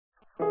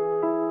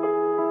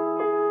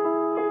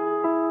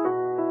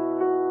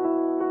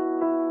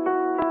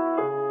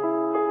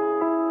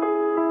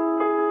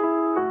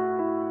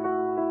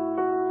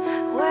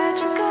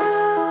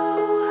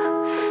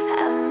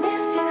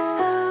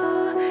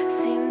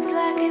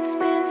it's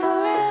been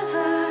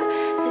forever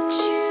that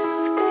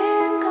you've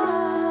been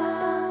gone.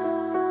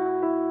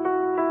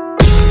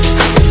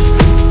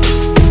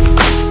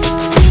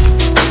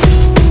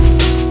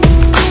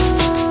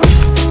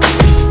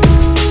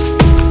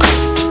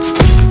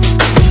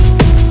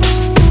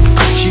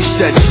 She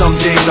said some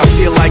days I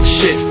feel like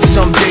shit,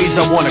 some days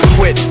I wanna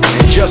quit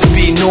and just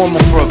be normal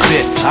for a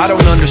bit. I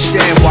don't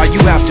understand why you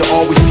have to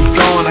always be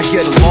gone. I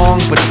get along,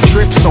 but the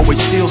trips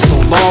always feel so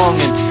long.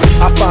 And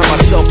I find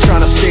myself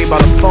trying to stay by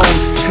the phone,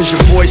 cause your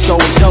voice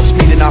always helps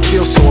me to not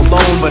feel so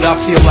alone. But I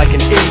feel like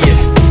an idiot,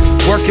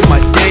 working my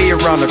day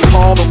around the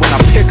call, but when I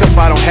pick up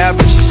I don't have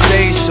much to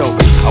say. So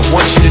I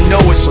want you to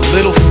know it's a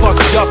little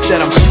fucked up that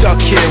I'm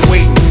stuck here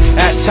waiting,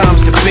 at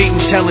times debating,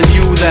 telling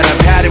you that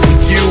I've had it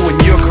with you and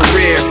your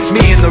career.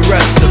 Me and the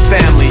rest of the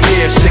family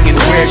here singing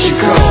Where'd You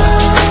Go?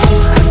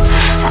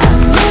 I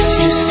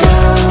miss you so.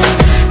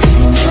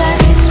 Seems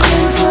like it's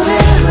been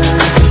forever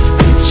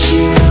that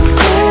you've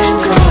been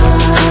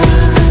gone.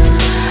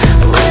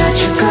 Where'd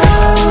you go?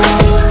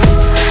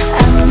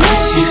 I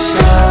miss you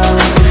so.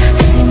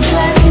 Seems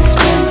like it's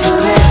been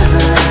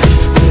forever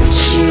that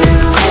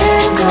you've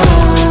been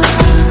gone.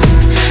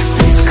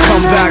 Please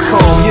Come back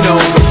home, you know,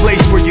 the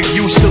place where you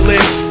used to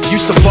live.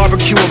 Used to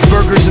barbecue and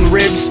burgers and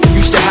ribs.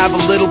 Used to have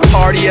a little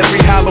party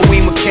every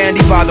Halloween with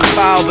candy by the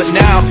pile. But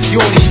now, you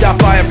only stop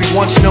by every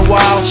once in a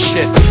while.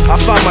 Shit, I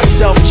find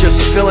myself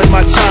just filling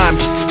my time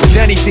with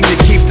anything to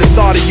keep the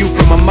thought of you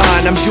from my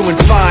mind. I'm doing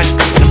fine,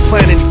 and I'm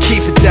planning to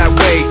keep it that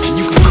way.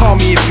 You can call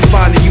me if you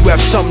find that you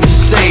have something to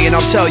say, and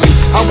I'll tell you,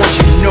 I want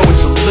you to know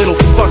it's a little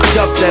fucked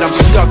up that I'm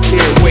stuck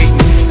here waiting,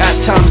 at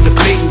times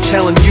debating,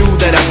 telling you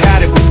that I've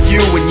had it with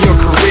you and your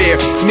career.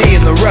 Me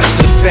and the rest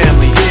of the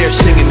family here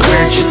singing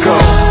Where'd You Go?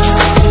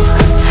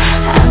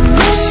 I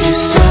miss you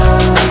so.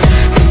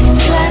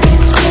 Seems like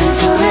it's been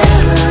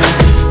forever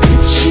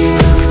that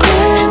you've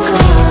been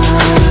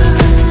gone.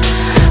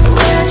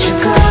 Where'd you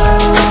go?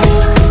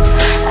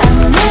 I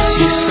miss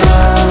you so.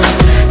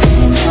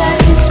 Seems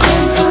like it's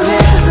been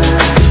forever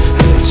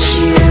that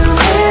you've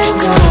been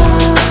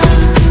gone.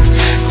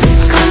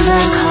 Please come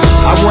back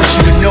home. I want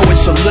you to know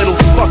it's a little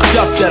fucked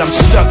up that I'm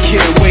stuck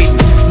here waiting,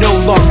 no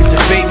longer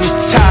debating,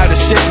 tired of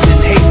sitting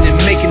and hating and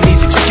making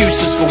these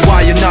excuses for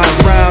why you're not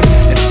around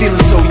and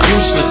feeling so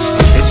useless.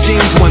 It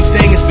seems one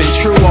thing